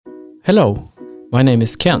Hello, my name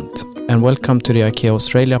is Kent and welcome to the IKEA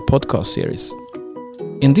Australia podcast series.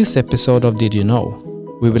 In this episode of Did You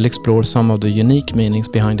Know, we will explore some of the unique meanings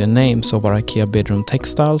behind the names of our IKEA bedroom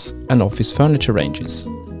textiles and office furniture ranges.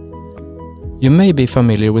 You may be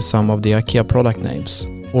familiar with some of the IKEA product names,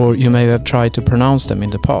 or you may have tried to pronounce them in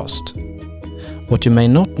the past. What you may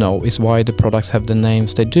not know is why the products have the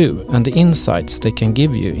names they do and the insights they can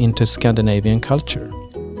give you into Scandinavian culture.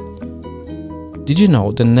 Did you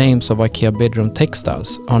know the names of IKEA bedroom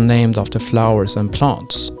textiles are named after flowers and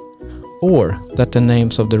plants? Or that the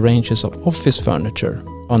names of the ranges of office furniture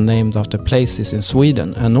are named after places in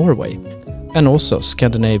Sweden and Norway, and also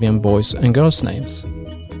Scandinavian boys' and girls' names?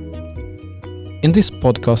 In this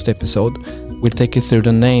podcast episode, we'll take you through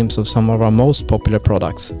the names of some of our most popular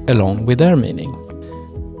products along with their meaning.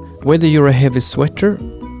 Whether you're a heavy sweater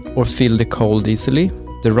or feel the cold easily,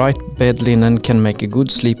 the right bed linen can make a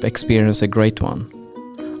good sleep experience a great one.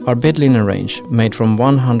 Our bed linen range, made from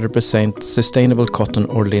 100% sustainable cotton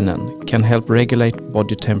or linen, can help regulate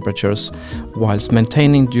body temperatures whilst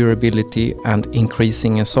maintaining durability and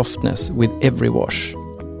increasing in softness with every wash.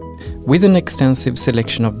 With an extensive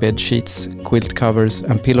selection of bed sheets, quilt covers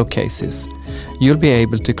and pillowcases, you'll be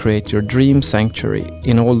able to create your dream sanctuary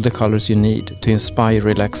in all the colors you need to inspire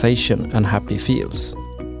relaxation and happy feels.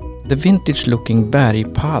 The vintage-looking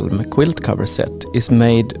Berg Palm quilt cover set is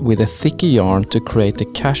made with a thicker yarn to create a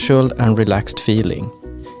casual and relaxed feeling,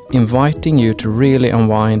 inviting you to really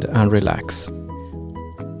unwind and relax.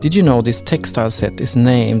 Did you know this textile set is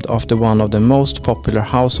named after one of the most popular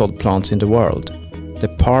household plants in the world,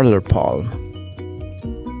 the parlor palm?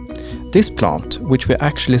 This plant, which we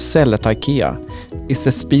actually sell at IKEA, is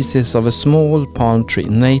a species of a small palm tree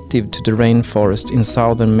native to the rainforest in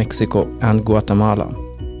southern Mexico and Guatemala.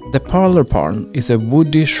 The parlor palm is a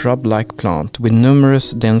woody shrub-like plant with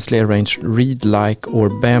numerous densely arranged reed-like or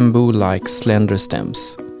bamboo-like slender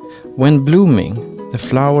stems. When blooming, the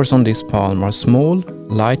flowers on this palm are small,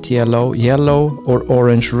 light yellow, yellow or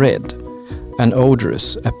orange-red, and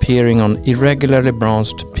odorous, appearing on irregularly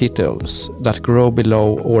branched petals that grow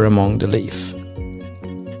below or among the leaf.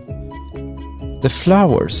 The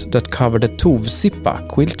flowers that cover the tovsippa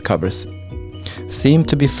quilt covers seem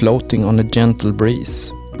to be floating on a gentle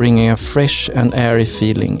breeze, bringing a fresh and airy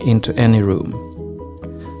feeling into any room.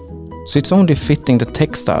 So it's only fitting the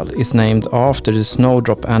textile is named after the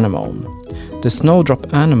snowdrop anemone. The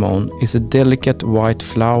snowdrop anemone is a delicate white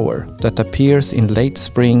flower that appears in late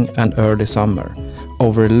spring and early summer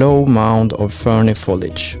over a low mound of ferny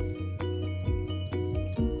foliage.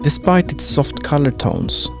 Despite its soft color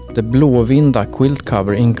tones, the Blåvinda quilt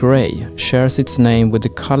cover in grey shares its name with the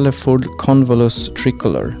colorful convolvulus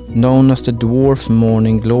tricolor, known as the dwarf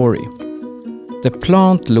morning glory. The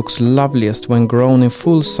plant looks loveliest when grown in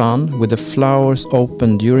full sun, with the flowers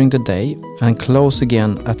open during the day and close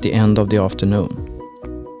again at the end of the afternoon.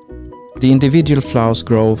 The individual flowers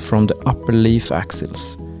grow from the upper leaf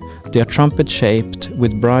axils. They are trumpet-shaped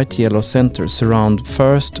with bright yellow centers surrounded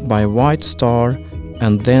first by a white star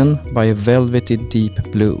and then by a velvety deep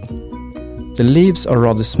blue. The leaves are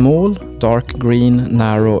rather small, dark green,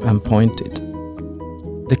 narrow and pointed.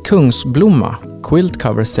 The Kungsblomma quilt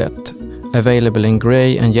cover set, available in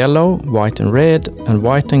grey and yellow, white and red, and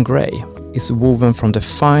white and grey, is woven from the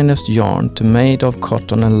finest yarn to made of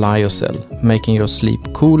cotton and lyocell, making your sleep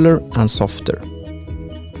cooler and softer.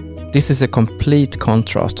 This is a complete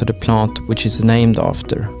contrast to the plant which is named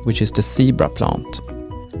after, which is the zebra plant.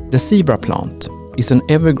 The zebra plant is an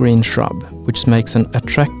evergreen shrub which makes an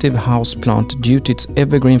attractive house plant due to its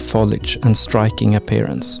evergreen foliage and striking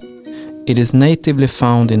appearance. It is natively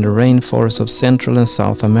found in the rainforests of Central and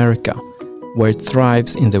South America, where it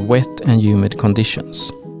thrives in the wet and humid conditions.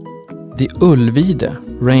 The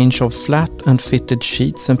Ullvide range of flat and fitted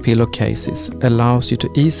sheets and pillowcases allows you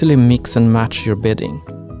to easily mix and match your bedding.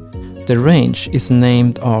 The range is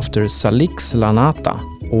named after Salix lanata,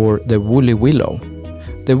 or the woolly willow.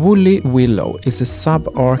 The woolly willow is a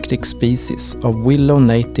subarctic species of willow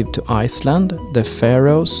native to Iceland, the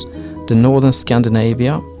Faroes, the northern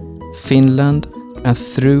Scandinavia, Finland and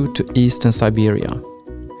through to eastern Siberia.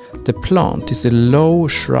 The plant is a low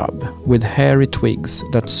shrub with hairy twigs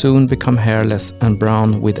that soon become hairless and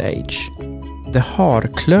brown with age. The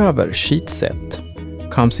Harklöver sheet set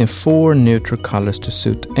comes in 4 neutral colors to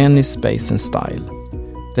suit any space and style.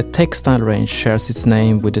 The textile range shares its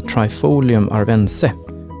name with the Trifolium arvense,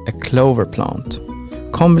 a clover plant,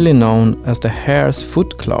 commonly known as the hare's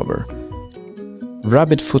foot clover,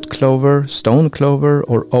 rabbit foot clover, stone clover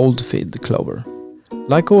or old field clover.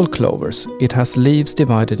 Like all clovers, it has leaves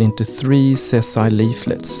divided into 3 sessile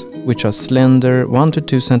leaflets, which are slender 1 to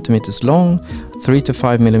 2 centimeters long, 3 to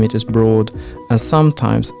 5 millimeters broad, and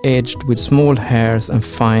sometimes edged with small hairs and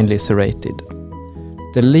finely serrated.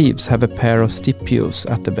 The leaves have a pair of stipules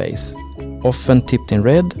at the base, often tipped in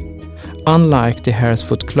red. Unlike the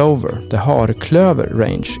haresfoot clover, the harklöver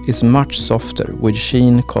range is much softer with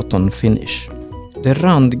sheen cotton finish. The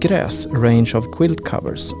randgräs range of quilt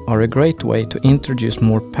covers are a great way to introduce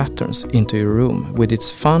more patterns into your room with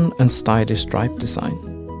its fun and stylish stripe design.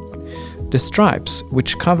 The stripes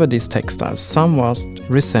which cover these textiles somewhat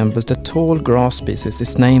resembles the tall grass species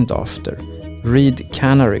is named after, reed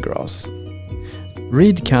canary grass.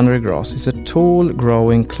 Reed canary grass is a tall,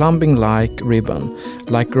 growing, clumping-like ribbon,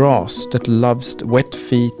 like grass that loves wet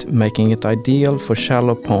feet, making it ideal for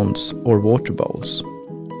shallow ponds or water bowls.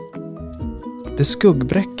 The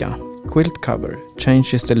skuggbräcka quilt cover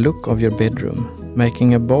changes the look of your bedroom,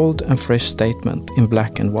 making a bold and fresh statement in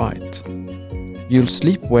black and white. You'll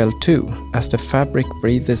sleep well too, as the fabric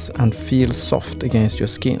breathes and feels soft against your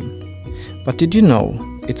skin. But did you know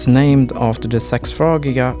it's named after the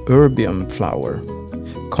Saxfragia erbium flower,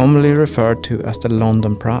 commonly referred to as the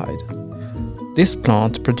London Pride? This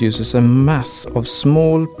plant produces a mass of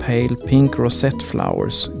small pale pink rosette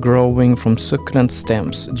flowers growing from succulent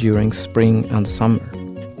stems during spring and summer.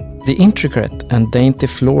 The intricate and dainty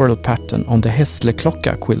floral pattern on the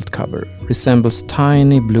Hässleklocka quilt cover resembles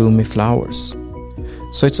tiny bloomy flowers.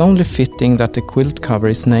 So it's only fitting that the quilt cover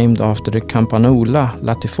is named after the Campanula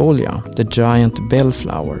latifolia, the giant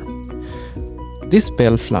bellflower. This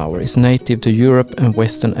bellflower is native to Europe and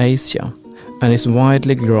Western Asia, and is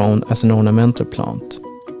widely grown as an ornamental plant.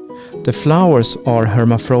 The flowers are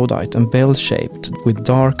hermaphrodite and bell-shaped with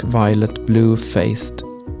dark violet blue-faced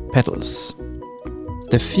petals.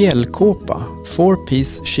 The fjällkåpa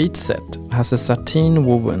 4-piece sheet set has a sateen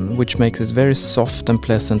woven which makes it very soft and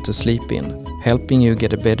pleasant to sleep in, helping you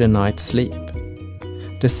get a better night's sleep.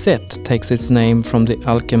 The set takes its name from the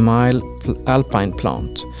alpine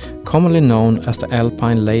plant, commonly known as the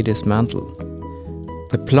alpine lady's mantle.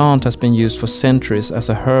 The plant has been used for centuries as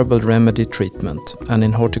a herbal remedy treatment and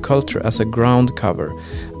in horticulture as a ground cover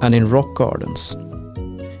and in rock gardens.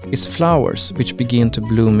 Its flowers, which begin to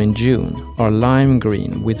bloom in June, are lime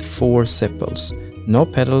green with 4 sepals, no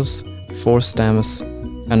petals, 4 stems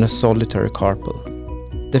and a solitary carpel.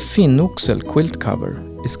 The finnoxel quilt cover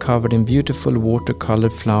is covered in beautiful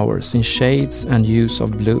watercolored flowers in shades and hues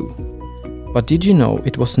of blue. But did you know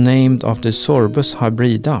it was named after Sorbus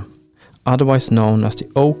hybrida, otherwise known as the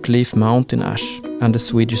oak leaf mountain ash and the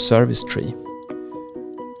Swedish service tree.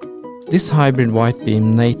 This hybrid white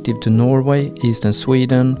beam native to Norway, eastern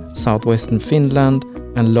Sweden, southwestern Finland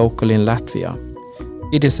and local in Latvia.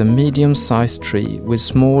 It is a medium-sized tree with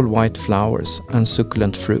small white flowers and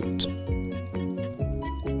succulent fruit.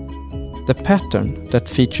 The pattern that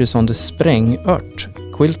features on the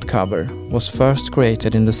sprängört quilt cover was first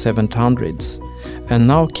created in the 1700s and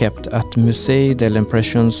now kept at Musée de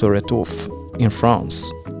l'Impression sur Étoffe in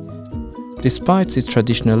France. Despite its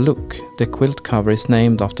traditional look, the quilt cover is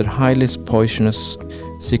named after the highly poisonous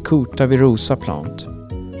Cicuta virosa plant,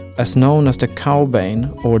 as known as the cowbane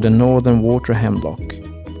or the northern water hemlock.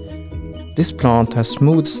 This plant has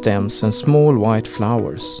smooth stems and small white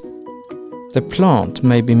flowers. The plant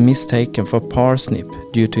may be mistaken for parsnip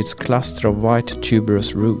due to its cluster of white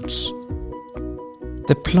tuberous roots.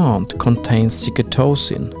 The plant contains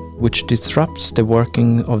cytosine, which disrupts the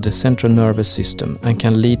working of the central nervous system and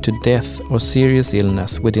can lead to death or serious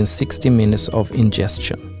illness within 60 minutes of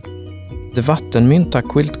ingestion. The vattenmynta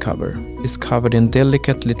quilt cover is covered in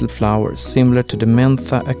delicate little flowers similar to the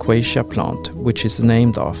Mentha aquacia plant, which is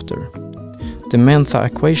named after. The Mentha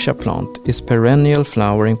aquacia plant is a perennial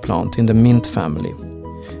flowering plant in the mint family.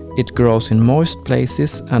 It grows in moist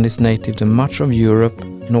places and is native to much of Europe,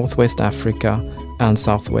 Northwest Africa and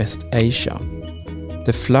Southwest Asia.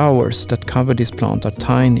 The flowers that cover this plant are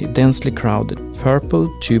tiny, densely crowded, purple,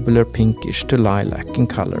 tubular pinkish to lilac in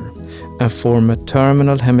color and form a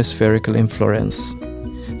terminal hemispherical inflorescence.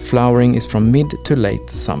 Flowering is from mid to late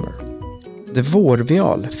summer. The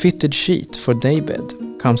vårvial fitted sheet for daybed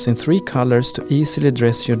comes in 3 colors to easily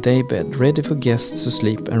dress your daybed ready for guests to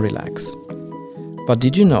sleep and relax. But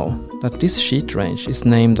did you know that this sheet range is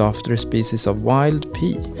named after a species of wild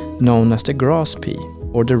pea known as the grass pea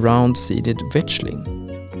or the round-seeded vetchling?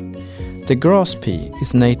 The grass pea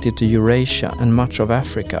is native to Eurasia and much of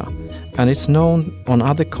Africa, and it's known on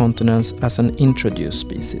other continents as an introduced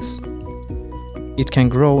species. It can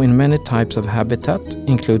grow in many types of habitat,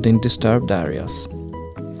 including disturbed areas.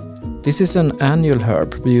 This is an annual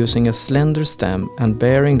herb producing a slender stem and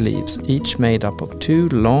bearing leaves, each made up of 2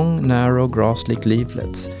 long, narrow grass-like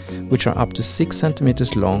leaflets which are up to 6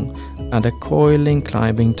 centimeters long, and a coiling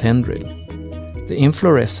climbing tendril. The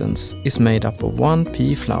inflorescence is made up of one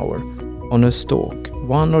pea flower on a stalk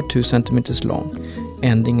 1 or 2 centimeters long,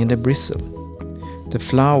 ending in a bristle. The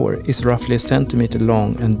flower is roughly a centimeter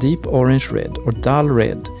long and deep orange-red or dull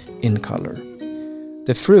red in color.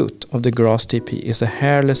 The fruit of the grass TP is a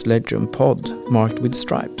hairless legume pod marked with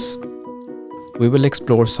stripes. We will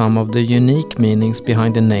explore some of the unique meanings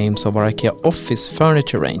behind the names of our IKEA office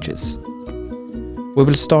furniture ranges. We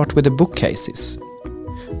will start with the bookcases.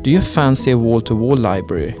 Do you fancy a wall-to-wall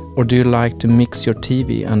library, or do you like to mix your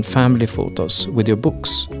TV and family photos with your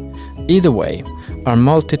books? Either way, our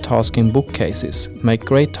multitasking bookcases make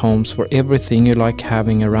great homes for everything you like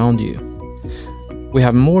having around you. We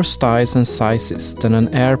have more styles and sizes than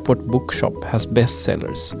an airport bookshop has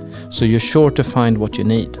bestsellers, so you're sure to find what you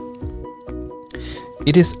need.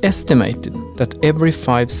 It is estimated that every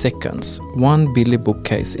 5 seconds, one Billy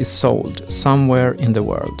bookcase is sold somewhere in the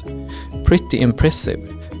world. Pretty impressive,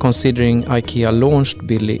 considering IKEA launched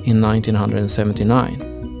Billy in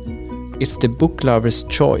 1979. It's the book lover's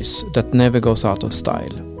choice that never goes out of style.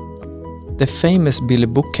 The famous Billy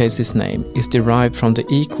bookcase's name is derived from the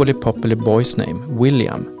equally popular boy's name,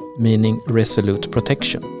 William, meaning resolute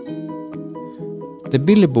protection. The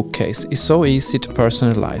Billy bookcase is so easy to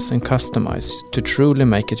personalize and customize to truly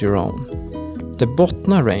make it your own. The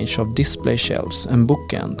Bottna range of display shelves and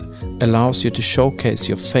bookend allows you to showcase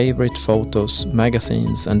your favorite photos,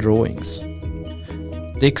 magazines and drawings.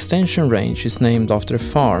 The extension range is named after a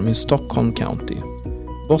farm in Stockholm County.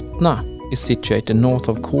 Bottna is situated north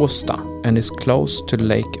of Kåsta and is close to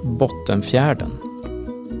Lake Bottenfjärden.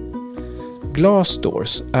 Glass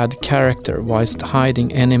doors add character whilst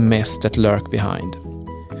hiding any mess that lurk behind.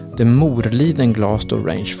 The Morliden glass door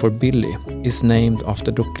range for Billy is named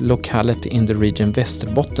after the locality in the region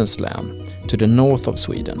Västerbottens län, to the north of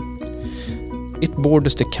Sweden. It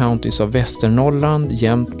borders the counties of Västernorrland,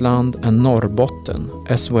 Jämtland and Norrbotten,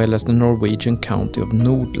 as well as the Norwegian county of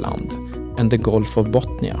Nordland and the Gulf of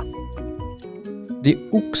Bothnia. The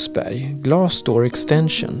Oxberg glass door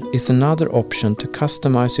extension is another option to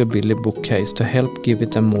customize your Billy bookcase to help give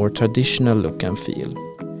it a more traditional look and feel.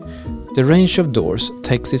 The range of doors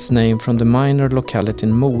takes its name from the minor locality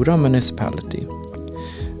in Mora municipality.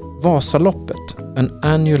 Vasaloppet, an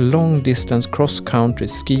annual long-distance cross-country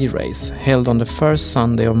ski race held on the first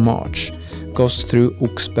Sunday of March, goes through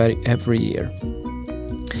Oxberg every year.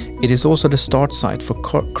 It is also the start site for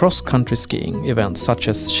cross-country skiing events such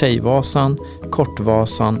as Tjejvasan,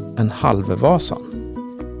 Kortvasan and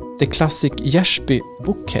Halvvasan. The classic Gärsby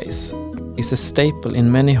bookcase is a staple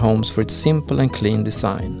in many homes for its simple and clean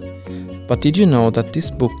design. But did you know that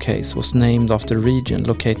this bookcase was named after a region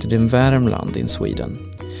located in Värmland in Sweden?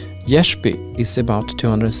 Gärsby is about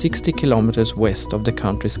 260 kilometers west of the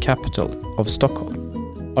country's capital of Stockholm.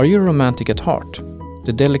 Are you romantic at heart?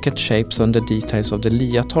 The delicate shapes and the details of the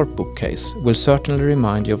Liatorp bookcase will certainly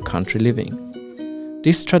remind you of country living.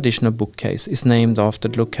 This traditional bookcase is named after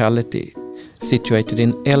the locality situated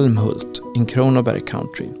in Älmhult in Kronoberg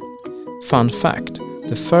country. Fun fact,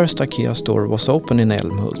 the first IKEA store was opened in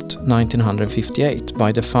Älmhult 1958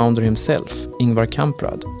 by the founder himself, Ingvar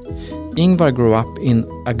Kamprad. Ingvar grew up in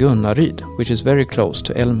Agunnaryd, which is very close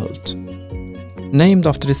to Älmhult. Named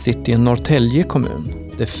after the city in Norrtälje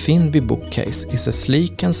kommun, the Finby bookcase is a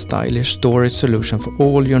sleek and stylish storage solution for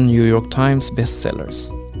all your New York Times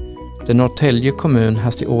bestsellers. The Norrtälje kommun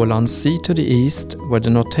has the Åland Sea to the east, where the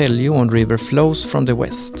Norrtäljeån river flows from the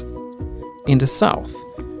west. In the south,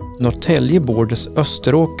 Norrtälje borders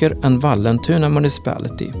Österåker and Vallentuna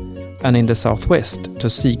municipality, and in the southwest to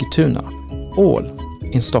Sigtuna, all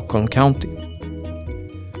in Stockholm County.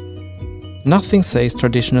 Nothing says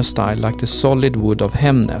traditional style like the solid wood of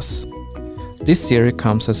Hemnes. This series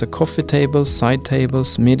comes as a coffee table, side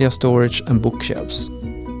tables, media storage and bookshelves.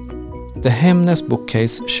 The Hemnes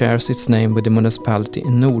bookcase shares its name with the municipality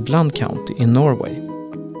in Nordland County in Norway.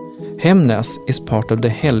 Hemnes is part of the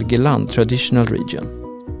Helgeland traditional region.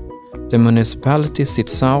 The municipality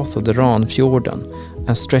sits south of the Ranfjorden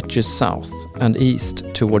and stretches south and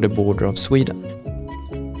east toward the border of Sweden.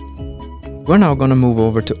 We're now going to move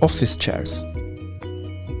over to office chairs.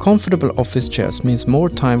 Comfortable office chairs means more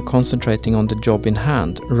time concentrating on the job in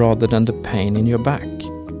hand rather than the pain in your back.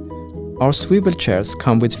 Our swivel chairs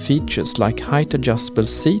come with features like height adjustable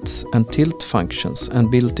seats and tilt functions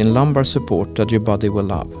and built-in lumbar support that your body will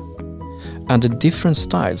love. And the different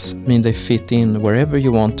styles mean they fit in wherever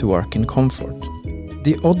you want to work in comfort.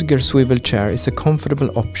 The Odger swivel chair is a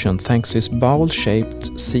comfortable option thanks to its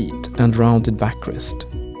bowl-shaped seat and rounded backrest.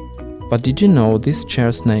 But did you know this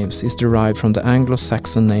chair's name is derived from the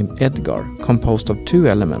Anglo-Saxon name Edgar, composed of two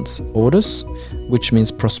elements, odus, which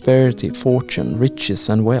means prosperity, fortune, riches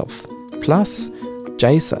and wealth, plus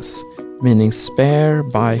Jesus, meaning spear,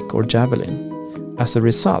 bike or javelin. As a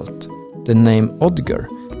result, the name Odger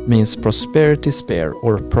means prosperity spear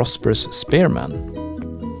or prosperous spearman.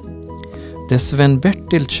 The Sven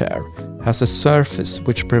Bertil chair has a surface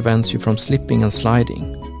which prevents you from slipping and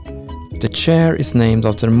sliding. The chair is named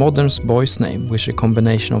after a modern boy's name, which is a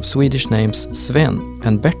combination of Swedish names Sven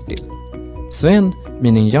and Bertil. Sven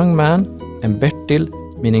meaning young man and Bertil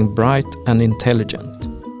meaning bright and intelligent.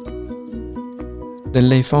 The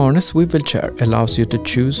Leif Arne swivel chair allows you to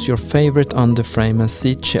choose your favorite underframe and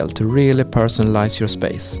seat shell to really personalize your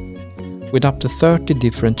space. With up to 30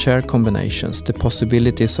 different chair combinations, the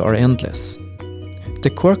possibilities are endless.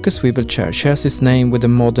 The Quirker swivel chair shares its name with a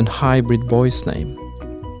modern hybrid boy's name.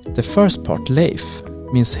 The first part, Leif,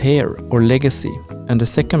 means heir or legacy, and the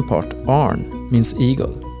second part, Arn, means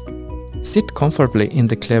eagle. Sit comfortably in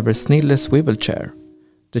the clever Snille swivel chair.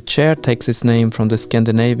 The chair takes its name from the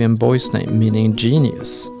Scandinavian boy's name, meaning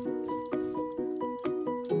genius.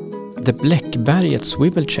 The Bleckberget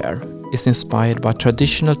swivel chair is inspired by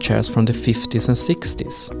traditional chairs from the 50s and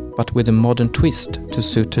 60s, but with a modern twist to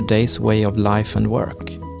suit today's way of life and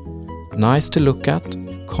work. Nice to look at,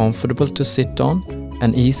 comfortable to sit on,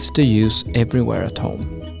 and easy to use everywhere at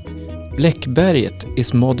home. Bleckberget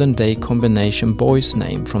is modern-day combination boy's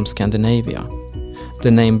name from Scandinavia.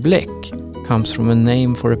 The name Bleck comes from a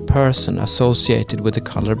name for a person associated with the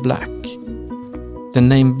color black. The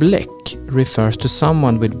name Bleck refers to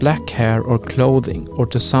someone with black hair or clothing, or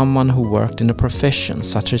to someone who worked in a profession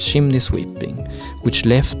such as chimney sweeping, which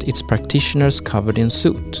left its practitioners covered in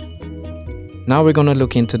soot. Now we're gonna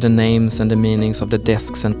look into the names and the meanings of the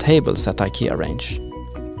desks and tables at IKEA range.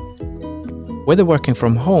 Whether working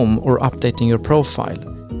from home or updating your profile,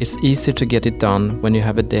 it's easier to get it done when you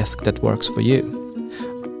have a desk that works for you.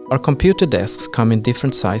 Our computer desks come in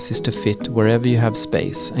different sizes to fit wherever you have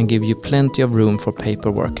space and give you plenty of room for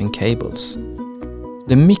paperwork and cables.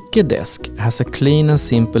 The Micke desk has a clean and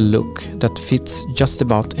simple look that fits just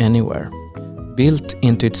about anywhere. Built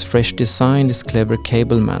into its fresh design is clever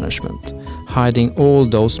cable management, hiding all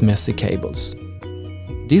those messy cables.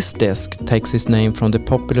 This desk takes its name from the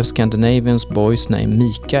popular Scandinavian boy's name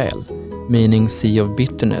Mikael, meaning sea of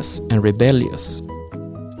bitterness and rebellious.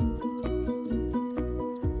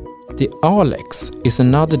 The Alex is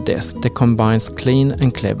another desk that combines clean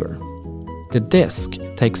and clever. The desk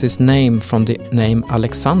takes its name from the name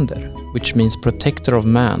Alexander, which means protector of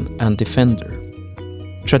man and defender.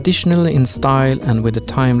 Traditionally in style and with a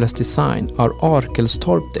timeless design, our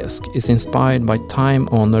Arkelstorp desk is inspired by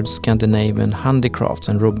time-honored Scandinavian handicrafts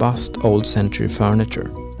and robust old-century furniture.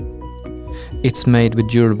 It's made with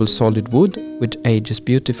durable solid wood, which ages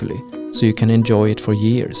beautifully, so you can enjoy it for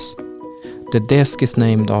years. The desk is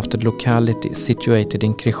named after the locality situated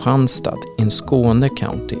in Kristianstad in Skåne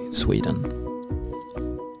County, Sweden.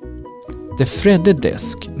 The Fredde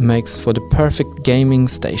desk makes for the perfect gaming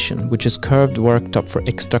station, which is curved worktop for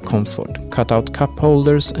extra comfort, cut out cup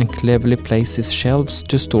holders and cleverly places shelves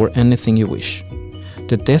to store anything you wish.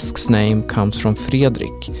 The desk's name comes from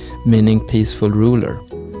Fredrik, meaning peaceful ruler.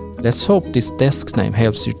 Let's hope this desk's name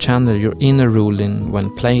helps you channel your inner ruling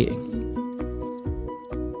when playing.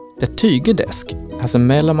 The Tyge desk has a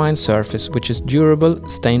melamine surface which is durable,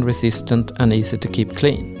 stain resistant and easy to keep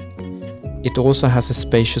clean. It also has a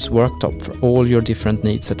spacious worktop for all your different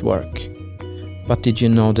needs at work. But did you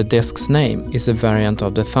know the desk's name is a variant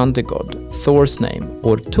of the thunder god, Thor's name,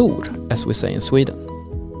 or Thor, as we say in Sweden?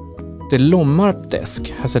 The Lommarp desk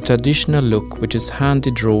has a traditional look which is handy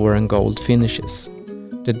drawer and gold finishes.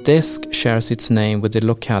 The desk shares its name with the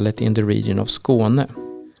locality in the region of Skåne.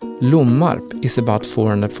 Lommarp is about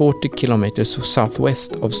 440 kilometers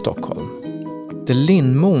southwest of Stockholm. The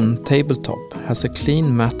Lindmon tabletop has a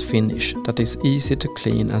clean matte finish that is easy to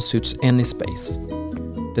clean and suits any space.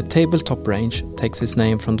 The tabletop range takes its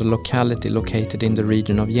name from the locality located in the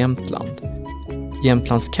region of Jämtland.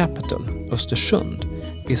 Jämtland's capital, Östersund,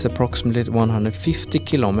 is approximately 150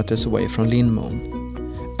 kilometers away from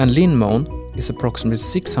Lindmon. And Lindmon is approximately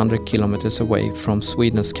 600 kilometers away from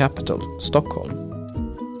Sweden's capital, Stockholm.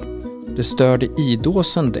 The sturdy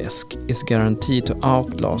Idåsen desk is guaranteed to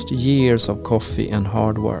outlast years of coffee and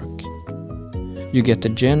hard work. You get a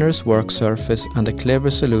generous work surface and a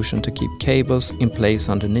clever solution to keep cables in place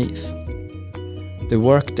underneath. The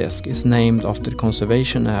work desk is named after the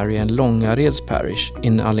conservation area in Långareds parish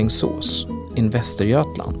in Alingsås, in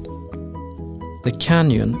Västergötland. The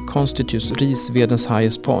canyon constitutes Risvedens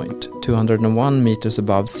highest point, 201 meters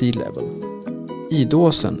above sea level.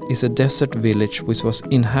 Idåsen is a desert village which was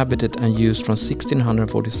inhabited and used from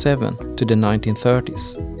 1647 to the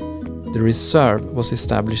 1930s. The reserve was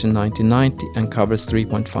established in 1990 and covers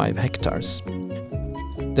 3.5 hectares.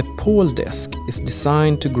 The pole desk is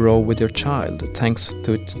designed to grow with your child thanks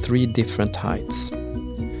to its 3 different heights.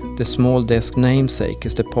 The small desk namesake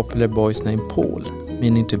is the popular boy's name Paul,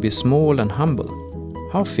 meaning to be small and humble.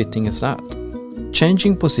 How fitting is that?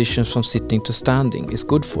 Changing positions from sitting to standing is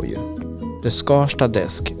good for you. The Skarsta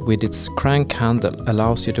desk with its crank handle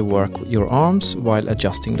allows you to work with your arms while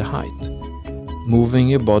adjusting the height. Moving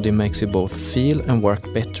your body makes you both feel and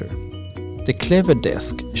work better. The Clever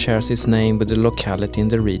desk shares its name with the locality in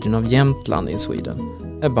the region of Jämtland in Sweden,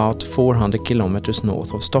 about 400 kilometers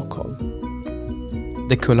north of Stockholm.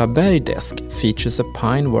 The Kullaberg desk features a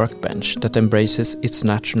pine workbench that embraces its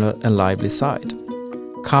natural and lively side.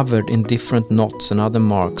 Covered in different knots and other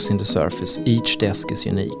marks in the surface, each desk is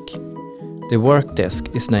unique. The work desk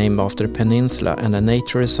is named after a peninsula and a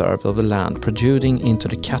nature reserve of the land protruding into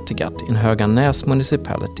the Kattegatt in Höganäs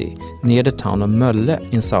municipality near the town of Mölle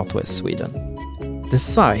in southwest Sweden. The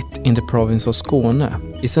site in the province of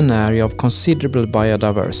Skåne is an area of considerable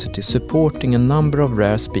biodiversity supporting a number of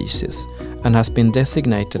rare species and has been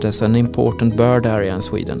designated as an important bird area in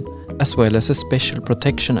Sweden, as well as a special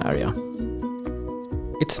protection area.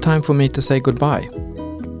 It's time for me to say goodbye.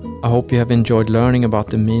 I hope you have enjoyed learning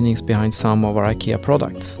about the meanings behind some of our IKEA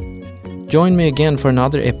products. Join me again for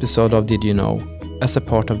another episode of Did You Know, as a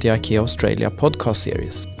part of the IKEA Australia podcast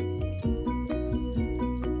series.